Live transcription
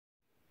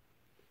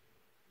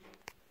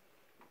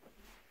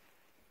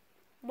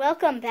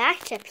Welcome back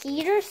to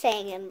Peter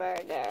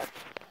Sangenberger.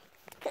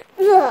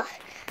 Ugh.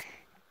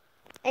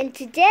 And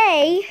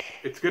today,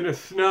 it's gonna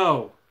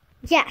snow.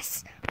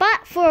 Yes, but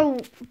I'm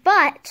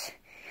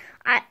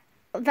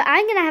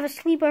gonna have a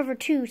sleepover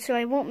too, so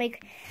I won't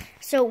make.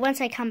 So once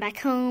I come back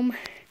home,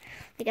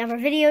 like other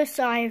videos,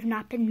 so I have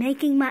not been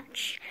making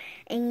much,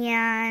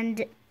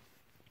 and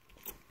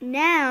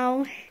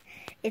now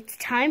it's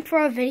time for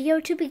our video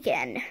to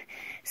begin.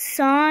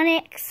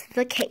 Sonic's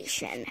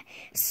Vacation,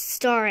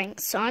 starring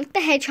Sonic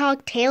the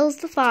Hedgehog, Tails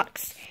the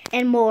Fox,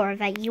 and more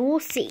that you will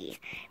see.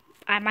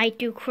 I might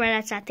do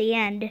credits at the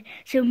end,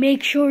 so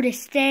make sure to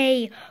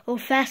stay or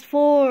fast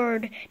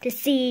forward to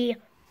see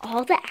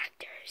all the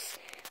actors.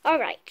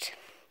 Alright,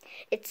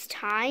 it's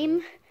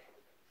time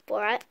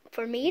for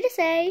me to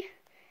say,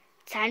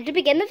 it's time to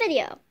begin the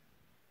video.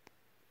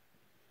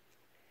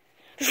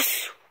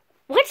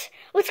 What's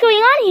going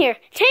on here?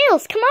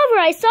 Tails, come over,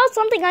 I saw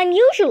something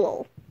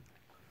unusual.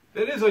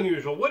 That is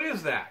unusual. What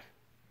is that?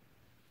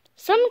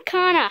 Some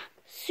kind of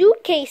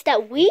suitcase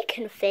that we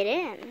can fit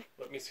in.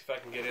 Let me see if I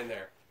can get in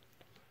there.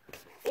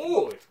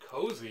 Oh, it's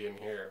cozy in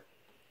here.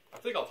 I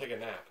think I'll take a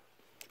nap.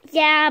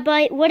 Yeah,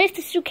 but what if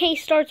the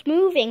suitcase starts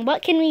moving?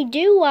 What can we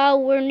do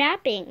while we're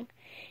napping?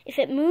 If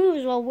it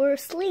moves while we're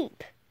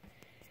asleep?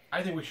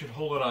 I think we should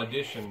hold an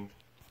audition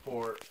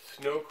for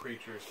snow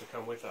creatures to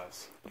come with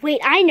us. Wait,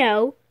 I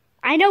know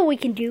what we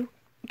can do.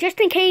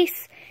 Just in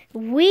case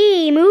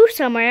we move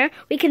somewhere,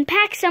 we can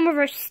pack some of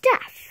our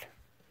stuff.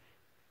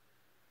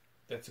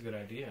 That's a good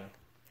idea.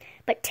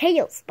 But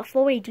Tails,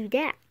 before we do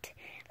that,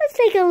 let's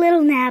take a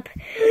little nap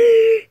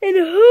and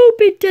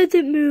hope it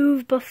doesn't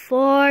move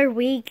before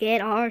we get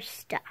our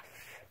stuff.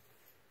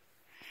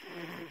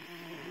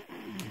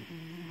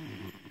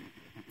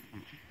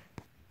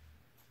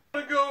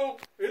 I'm gonna go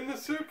in the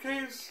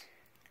suitcase.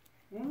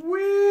 Whee!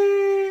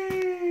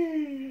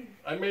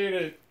 I made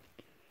it.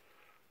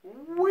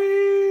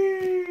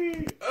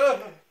 Whee!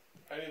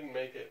 I didn't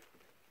make it.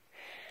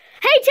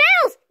 Hey,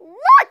 Tails!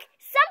 Look!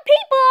 Some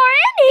people are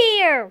in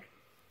here!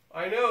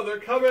 I know, they're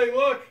coming,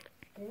 look!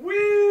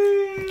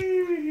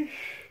 Whee!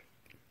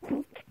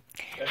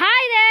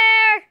 Hi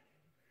there!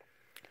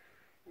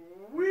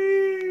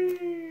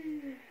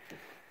 Whee!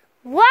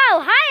 Whoa,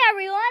 hi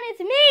everyone,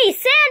 it's me,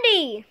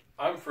 Sandy!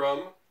 I'm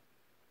from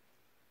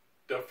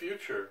the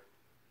future.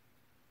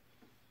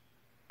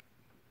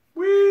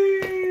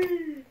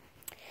 Whee!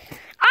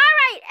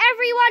 Alright,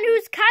 everyone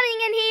who's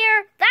coming in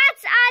here,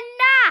 that's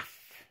enough!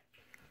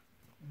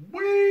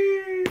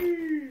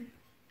 Whee!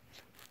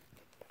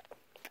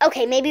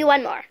 Okay, maybe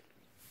one more.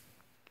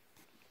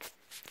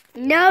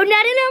 No,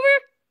 not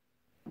over?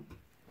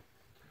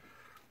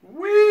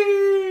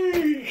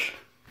 Whee!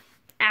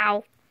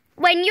 Ow.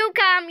 When you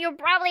come, you'll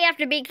probably have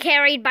to be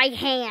carried by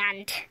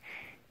hand.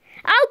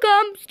 I'll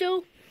come,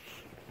 still.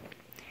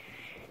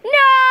 No!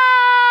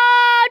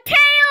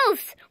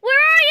 Tails! Where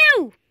are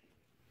you?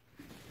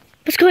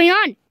 What's going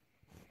on?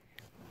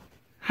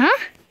 Huh?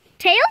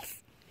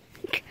 Tails?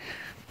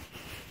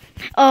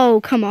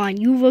 Oh, come on.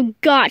 You've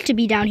got to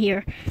be down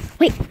here.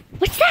 Wait,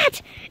 what's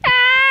that?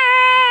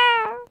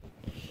 Ah!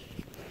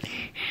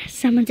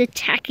 Someone's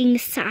attacking the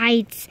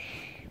sides.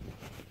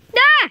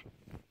 Ah!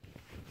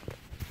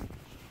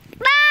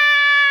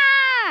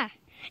 Ah!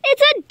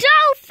 It's a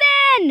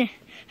dolphin!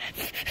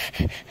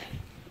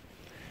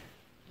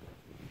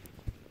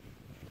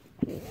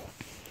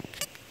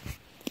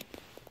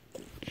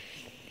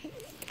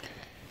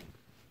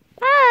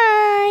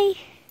 Bye!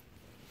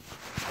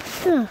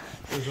 Ugh.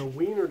 There's a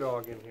wiener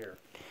dog in here.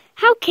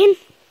 How can...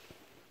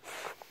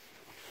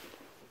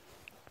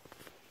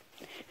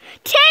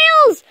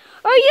 Tails!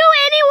 Are you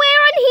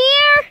anywhere in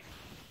here?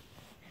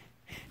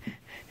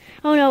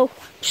 Oh no.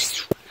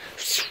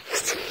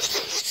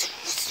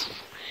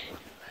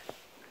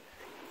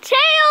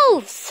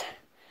 Tails!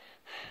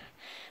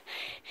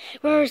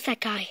 Where is that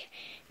guy?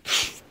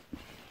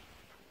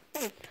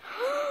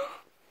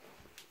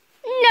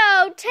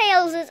 No,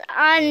 Tails is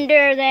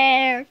under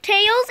there.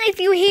 Tails, if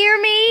you hear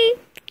me,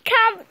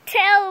 come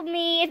tell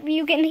me if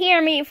you can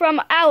hear me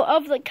from out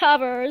of the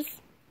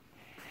covers.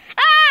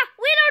 Ah!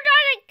 Wiener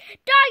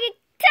dog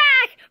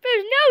attack!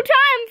 There's no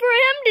time for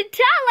him to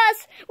tell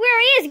us where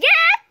he is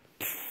yet!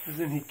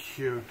 Isn't he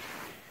cute?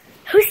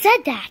 Who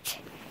said that?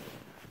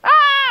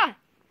 Ah!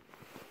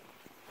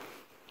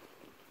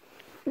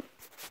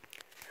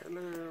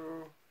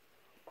 Hello,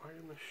 I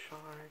am a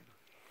shy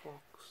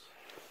fox.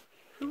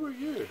 Who are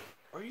you?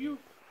 Are you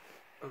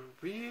a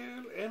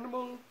real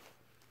animal?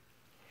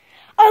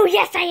 Oh,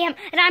 yes, I am,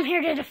 and I'm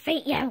here to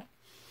defeat you.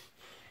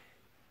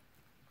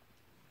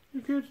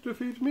 You can't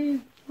defeat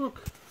me.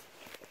 Look.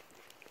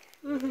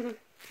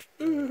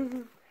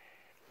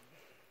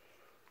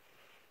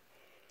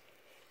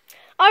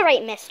 All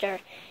right, mister.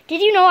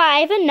 Did you know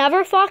I have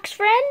another fox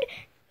friend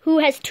who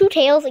has two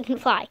tails and can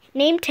fly,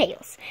 named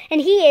Tails?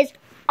 And he is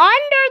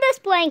under this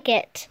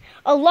blanket,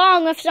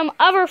 along with some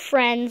other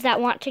friends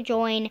that want to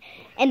join.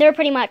 And they're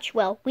pretty much,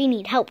 well, we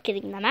need help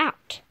getting them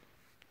out.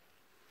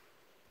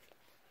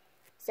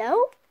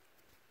 So,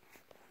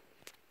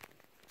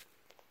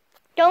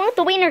 Don't let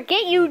the wiener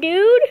get you,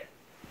 dude.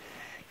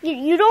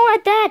 You don't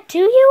want that, do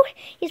you?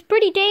 He's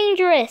pretty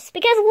dangerous.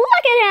 Because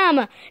look at him!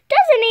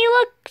 Doesn't he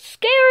look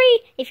scary?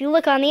 If you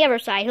look on the other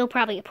side, he'll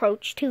probably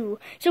approach too.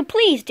 So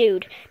please,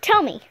 dude,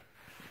 tell me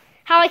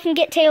how I can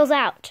get Tails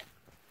out.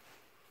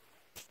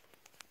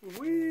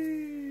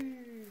 Whee!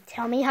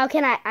 Tell me how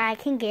I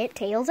can get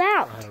Tails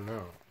out. I don't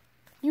know.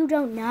 You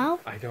don't know?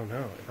 I don't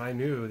know. If I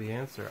knew the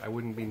answer, I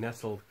wouldn't be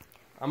nestled.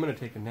 I'm going to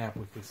take a nap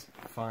with this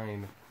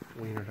fine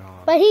wiener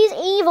dog. But he's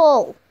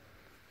evil.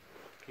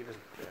 He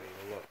doesn't get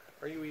any look.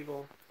 Are you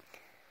evil?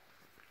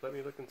 Let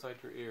me look inside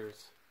your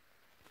ears.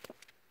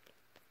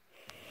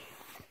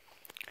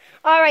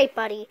 Alright,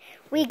 buddy.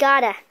 We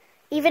gotta.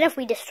 Even if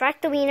we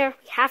distract the wiener,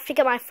 we have to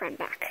get my friend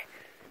back.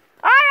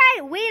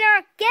 Alright,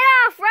 wiener, get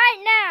off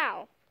right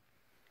now!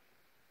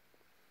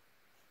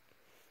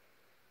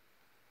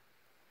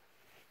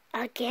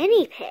 A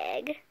guinea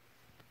pig?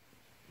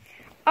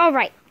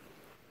 Alright.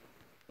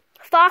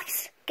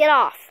 Fox, get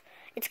off.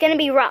 It's gonna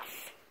be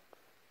rough.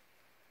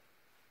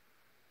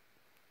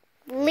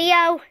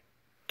 Leo,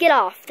 get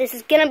off. This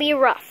is gonna be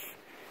rough.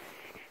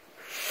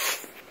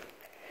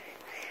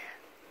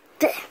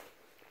 We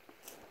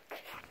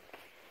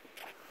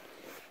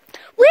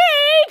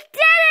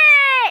did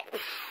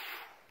it!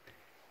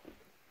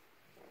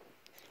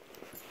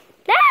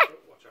 Ah!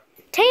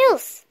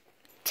 Tails!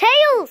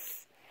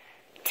 Tails!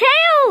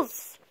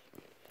 Tails!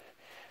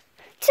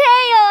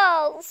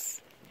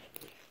 Tails!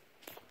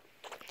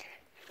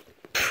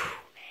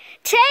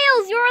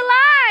 Tails, you're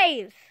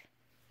alive!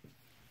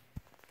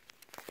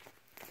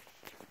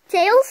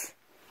 Tails?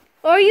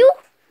 Are you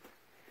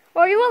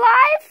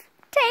alive?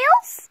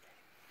 Tails?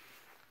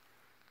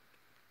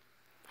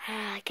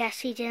 I guess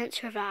he didn't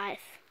survive.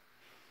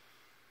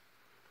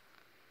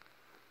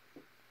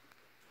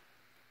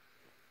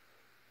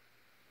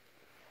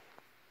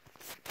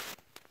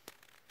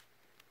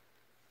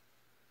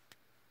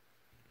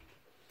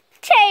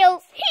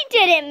 Tails, he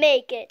didn't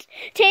make it.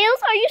 Tails,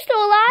 are you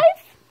still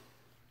alive?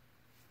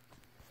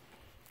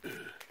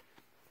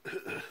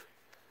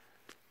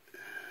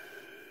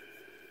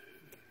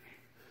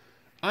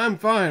 I'm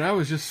fine. I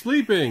was just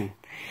sleeping.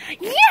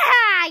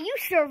 Yeah, you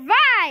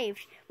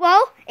survived.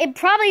 Well, it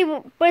probably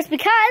was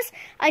because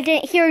I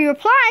didn't hear you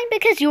replying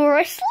because you were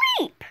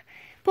asleep.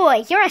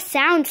 Boy, you're a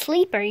sound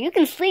sleeper. You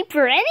can sleep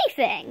for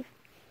anything.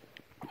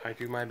 I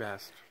do my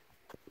best.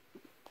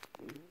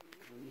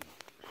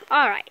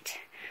 All right.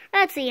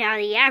 Let's see how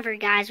the other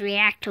guys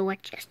react to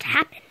what just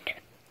happened.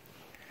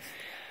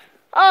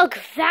 Oh,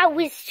 that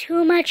was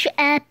too much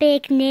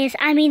epicness.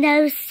 I mean, that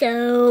was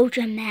so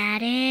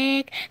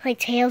dramatic. Like,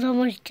 Tails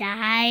almost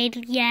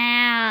died.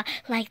 Yeah,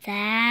 like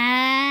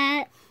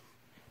that.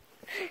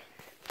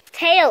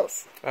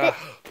 Tails. I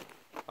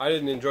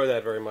didn't enjoy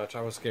that very much.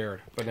 I was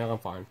scared, but now I'm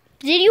fine.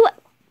 Did you...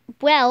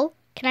 Well,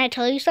 can I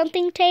tell you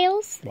something,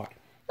 Tails? What?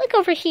 Look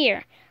over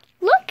here.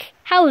 Look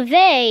how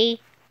they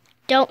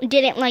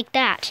didn't like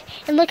that.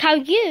 And look how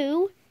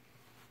you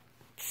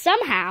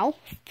somehow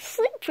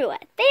sleep through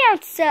it. They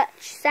aren't such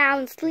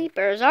sound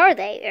sleepers, are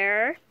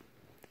they,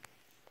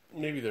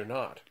 Maybe they're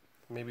not.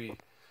 Maybe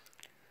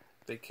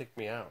they kicked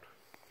me out.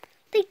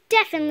 They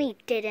definitely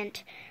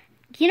didn't.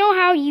 You know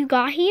how you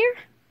got here?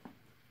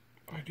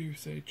 I do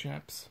say,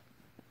 chaps.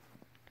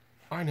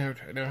 I know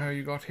how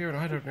you got here, and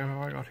I don't know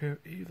how I got here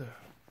either.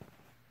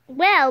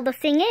 Well, the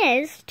thing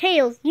is,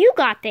 Tails, you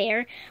got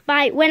there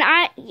by when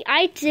I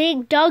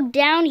dug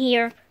down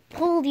here,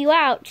 pulled you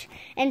out,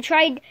 and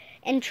tried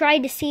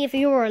to see if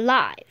you were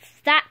alive.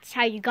 That's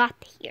how you got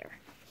here.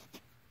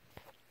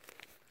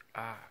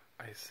 Ah,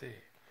 I see.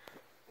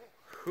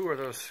 Who are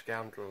those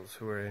scoundrels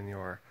who are in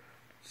your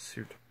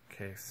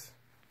suitcase?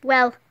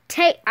 Well,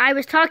 I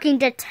was talking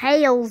to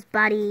Tails,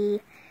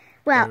 buddy.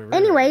 Well, Oh, really?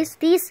 anyways,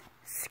 these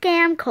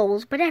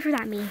scamcoals, whatever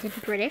that means in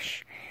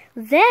British,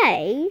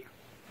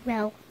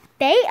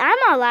 I'm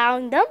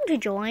allowing them to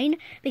join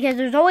because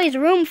there's always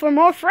room for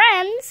more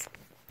friends.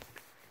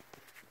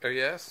 Oh,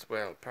 yes?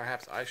 Well,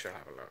 perhaps I shall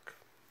have a look.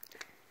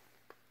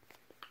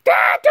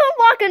 Ah, don't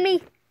walk on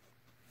me.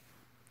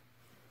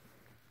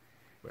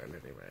 Well,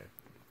 anyway.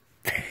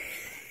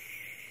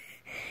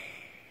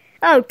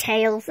 Oh,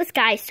 Tails, this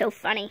guy's so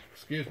funny.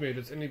 Excuse me,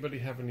 does anybody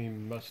have any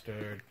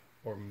mustard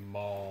or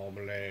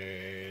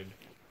marmalade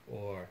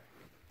or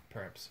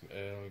perhaps some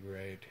Earl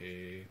Grey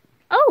tea?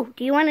 Oh,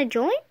 do you want to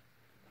join?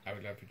 I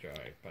would love to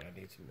join, but I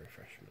need some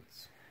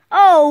refreshments.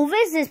 Oh,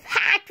 this is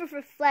packed with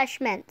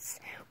refreshments.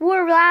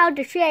 We're allowed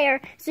to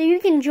share, so you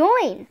can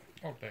join.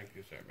 Oh, thank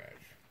you so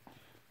much.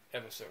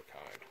 Ever so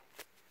kind.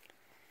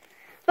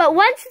 But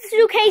once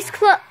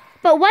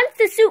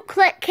the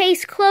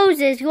suitcase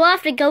closes, you'll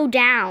have to go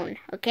down,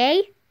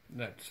 okay?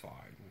 That's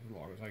fine, as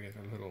long as I get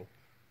a little,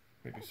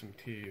 maybe some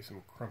tea,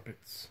 some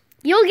crumpets.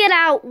 You'll get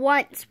out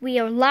once we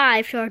are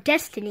live to our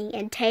destiny.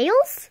 And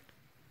Tails?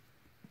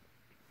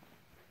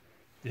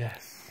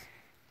 Yes.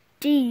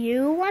 Do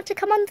you want to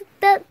come on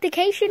the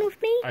vacation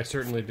with me? I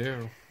certainly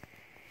do.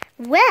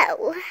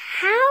 Well,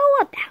 how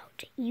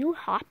about you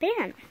hop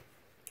in?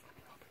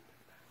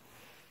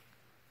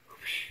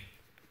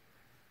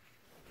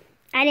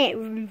 I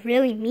didn't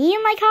really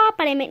mean like hop,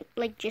 but I meant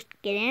like just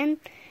get in.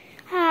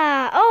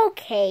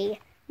 Okay.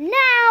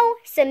 Now,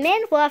 some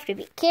men will have to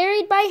be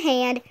carried by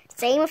hand,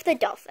 same with the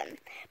dolphin.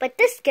 But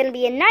this is going to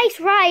be a nice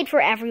ride for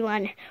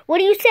everyone. What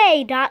do you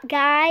say,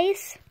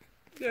 guys?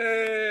 Yay!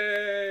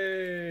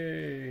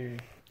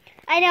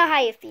 I know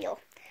how you feel.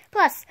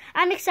 Plus,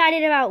 I'm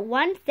excited about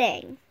one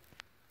thing.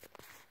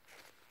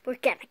 We're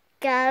going to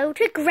go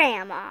to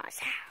Grandma's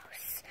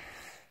house.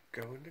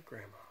 Going to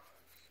Grandma's.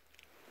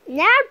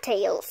 Now,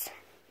 Tails,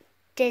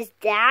 does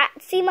that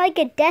seem like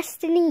a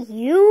destiny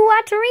you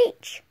want to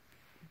reach?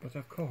 But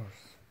of course.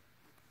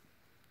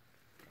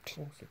 Of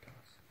course it does.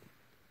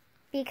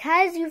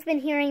 Because you've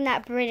been hearing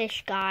that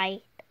British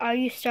guy, are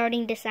you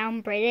starting to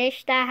sound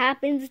British? That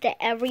happens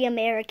to every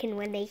American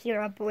when they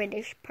hear a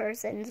British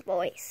person's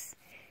voice.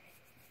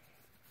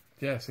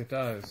 Yes, it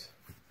does.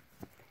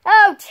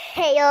 Oh,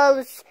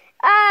 Tails.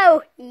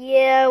 Oh,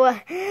 you.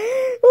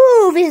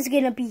 Ooh, this is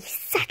going to be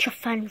such a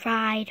fun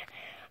ride.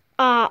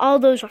 All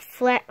those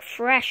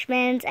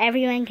refreshments,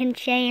 everyone can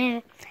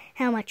share.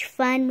 How much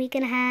fun we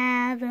can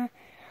have.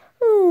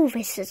 Ooh,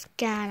 this is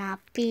gonna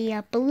be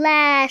a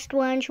blast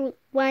once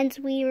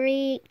we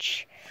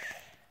reach.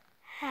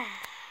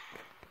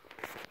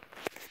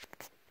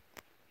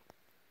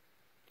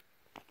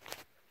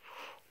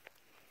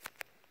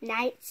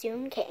 Night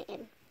soon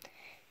came.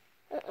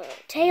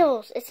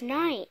 Tails, it's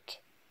night.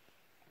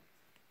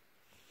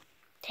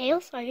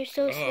 Tails, are you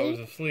still asleep? Oh, I was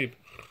asleep.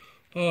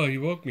 Oh,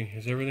 you woke me.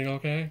 Is everything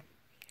okay?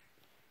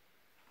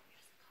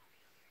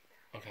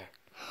 Okay.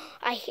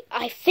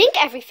 I think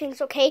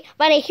everything's okay,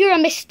 but I hear a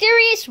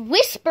mysterious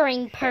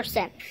whispering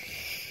person.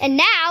 And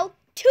now,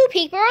 2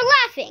 people are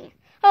laughing.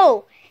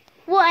 Oh,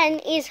 one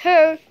is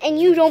her,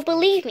 and you don't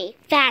believe me.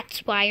 That's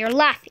why you're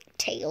laughing,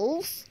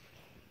 Tails.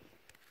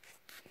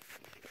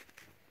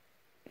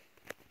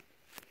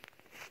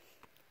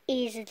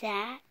 Is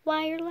that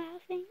why you're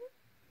laughing?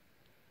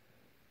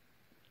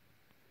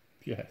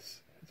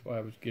 Yes, that's why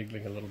I was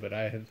giggling a little bit.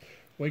 I was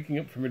waking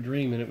up from a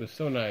dream, and it was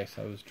so nice.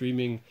 I was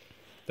dreaming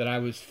that I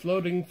was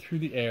floating through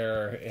the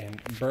air,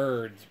 and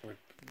birds were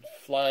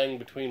flying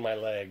between my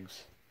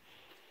legs.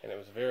 And it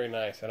was very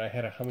nice, and I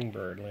had a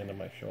hummingbird land on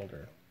my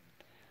shoulder.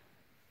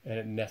 And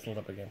it nestled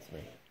up against me.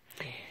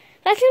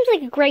 That seems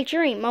like a great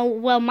dream. Oh,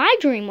 well, my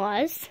dream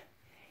was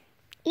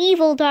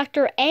evil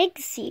Dr.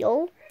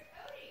 Eggseal.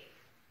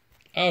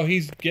 Oh,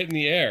 he's getting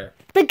the air.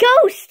 The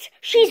ghost!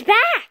 She's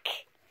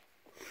back!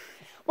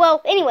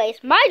 Well,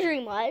 anyways, my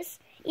dream was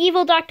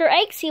evil Dr.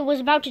 Eggseal was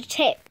about to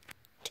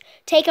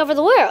take over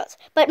the world.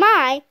 But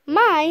my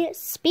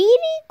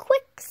speedy,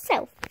 quick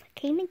self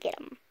came to get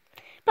him.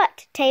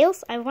 But,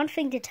 Tails, I have one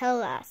thing to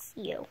tell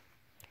you.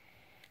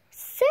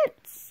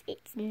 Since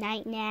it's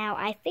night now,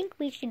 I think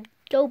we should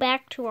go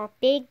back to our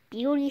big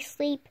beauty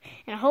sleep,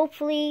 and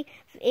hopefully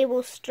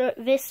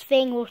this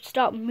thing will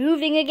stop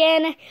moving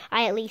again.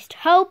 I at least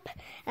hope,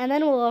 and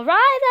then we'll arrive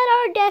at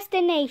our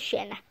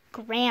destination,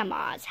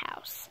 Grandma's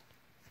house.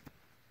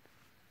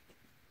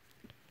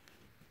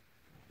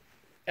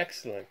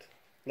 Excellent.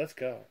 Let's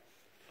go.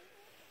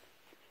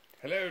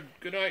 Hello,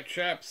 good night,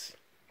 chaps.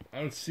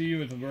 I'll see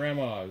you at the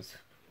Grandma's.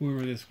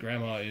 Whoever this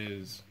grandma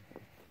is,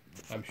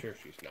 I'm sure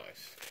she's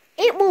nice.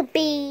 It will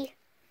be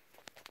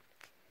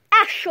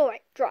a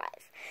short drive.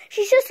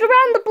 She's just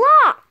around the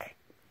block.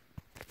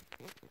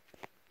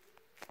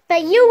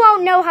 But you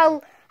won't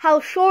know how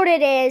short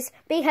it is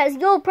because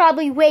you'll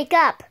probably wake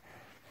up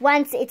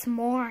once it's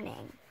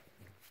morning.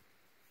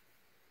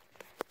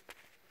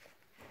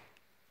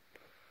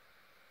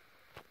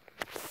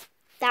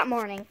 That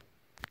morning.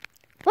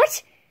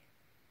 What?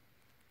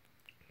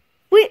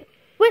 What?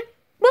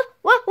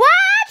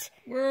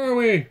 Where are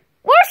we?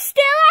 We're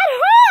still at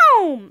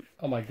home!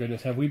 Oh my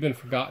goodness, have we been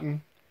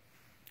forgotten?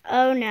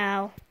 Oh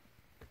no,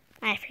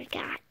 I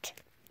forgot.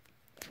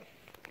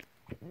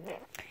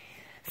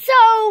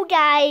 So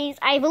guys,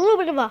 I have a little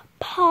bit of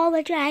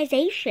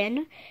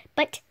apologization,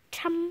 but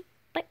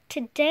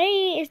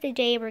today is the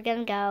day we're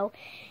gonna go,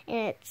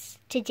 and it's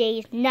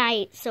today's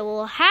night, so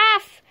we'll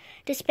have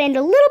to spend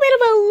a little bit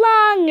of a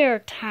longer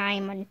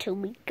time until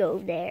we go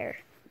there.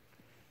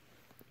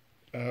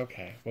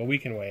 Okay, well we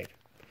can wait.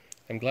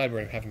 I'm glad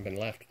we haven't been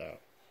left though.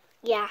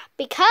 Yeah,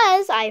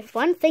 because I have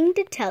one thing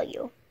to tell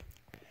you.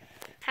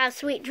 Have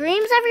sweet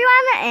dreams,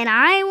 everyone, and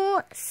I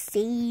will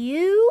see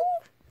you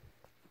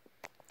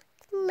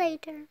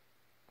later.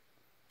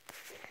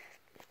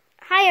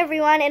 Hi,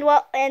 everyone,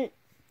 and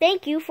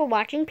thank you for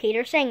watching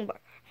Peter Sangberg.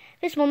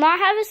 This will not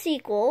have a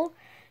sequel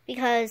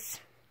because,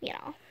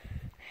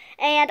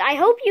 and I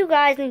hope you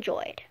guys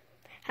enjoyed.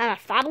 Have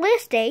a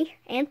fabulous day,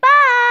 and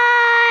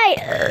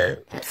bye!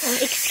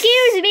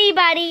 Excuse me,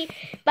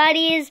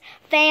 buddies,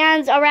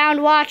 fans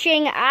around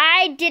watching.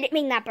 I didn't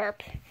mean that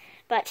burp.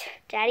 But,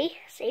 Daddy,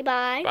 say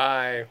bye.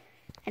 Bye.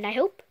 And I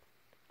hope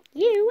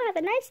you have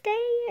a nice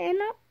day. And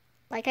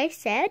like I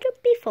said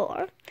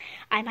before,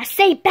 I must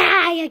say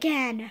bye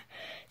again.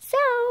 So,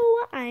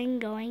 I'm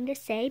going to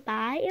say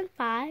bye in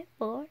 5,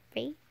 4,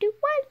 3, 2,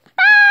 1.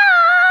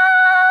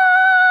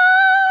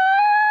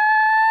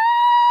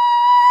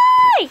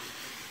 Bye!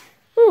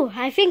 Ooh.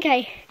 Oh, I think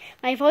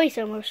my voice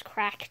almost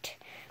cracked.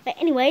 But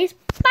anyways,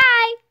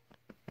 bye!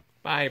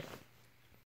 Bye.